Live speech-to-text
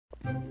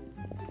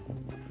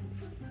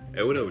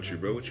Hey, what up with you,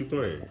 bro? What you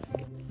playing?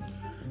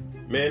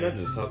 Man, I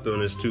just hopped on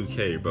this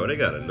 2K, bro. They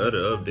got another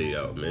update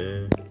out,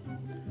 man.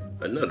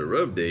 Another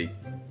update?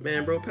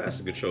 Man, bro, pass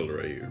the controller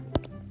right here.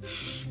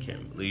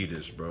 Can't believe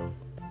this, bro.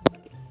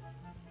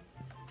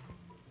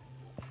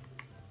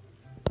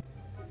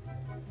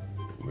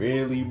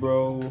 Really,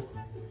 bro?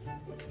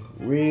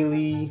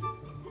 Really?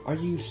 Are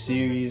you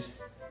serious?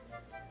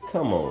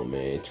 Come on,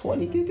 man.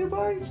 20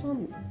 gigabytes?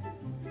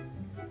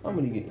 How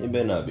many? It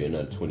better not be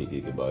another 20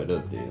 gigabyte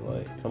update.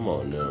 Like, come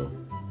on now.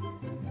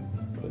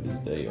 What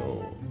is they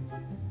on?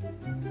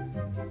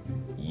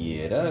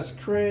 Yeah, that's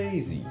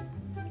crazy.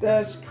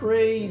 That's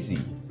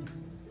crazy.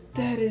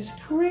 That is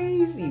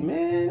crazy,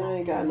 man. I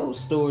ain't got no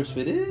storage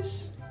for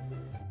this.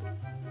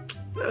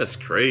 That's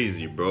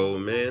crazy, bro,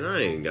 man.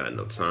 I ain't got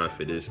no time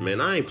for this,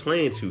 man. I ain't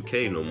playing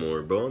 2K no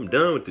more, bro. I'm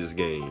done with this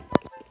game.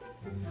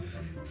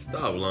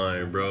 Stop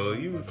lying, bro.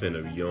 You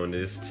finna be on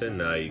this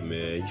tonight,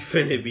 man. You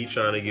finna be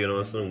trying to get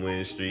on some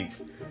win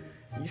streaks.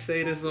 You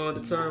say this all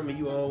the time and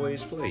you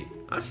always play.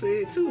 I say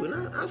it too,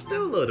 and I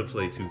still love to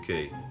play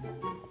 2K.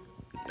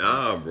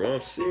 Nah, bro,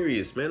 I'm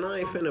serious, man. I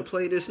ain't finna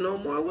play this no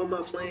more. What am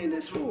I playing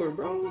this for,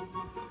 bro?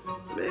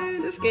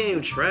 Man, this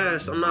game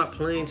trash. I'm not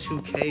playing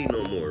 2K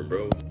no more,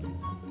 bro.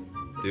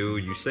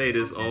 Dude, you say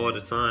this all the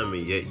time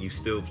and yet you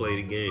still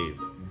play the game.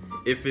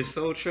 If it's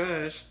so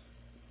trash,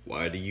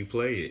 why do you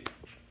play it?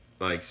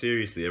 Like,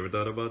 seriously, ever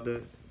thought about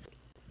that?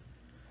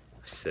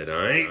 I said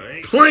I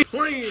ain't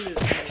playing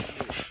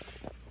this.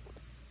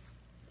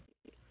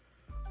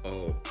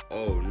 Oh,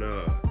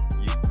 nah.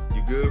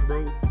 You good,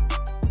 bro?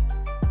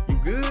 You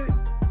good?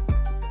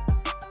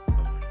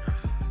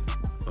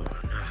 Oh,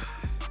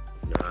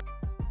 nah.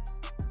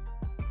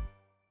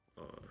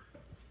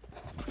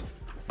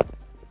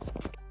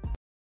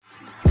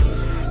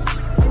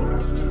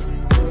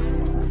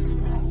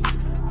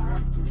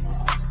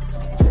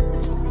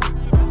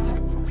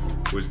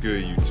 What's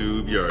good,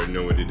 YouTube? You already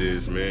know what it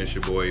is, man. It's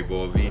your boy,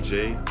 VJ.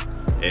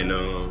 And,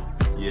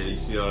 yeah, you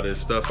see all this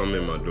stuff? I'm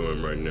in my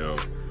dorm right now.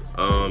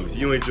 If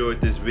you enjoyed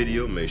this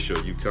video, make sure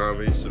you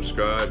comment,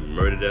 subscribe, and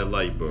murder that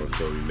like button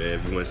for me, man.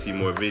 If you want to see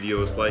more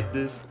videos like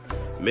this,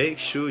 make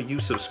sure you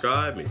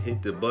subscribe and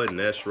hit the button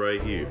that's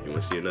right here. If you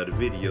want to see another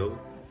video,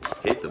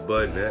 hit the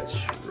button that's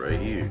right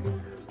here.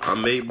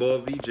 I'm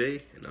VJ,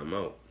 and I'm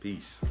out.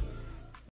 Peace.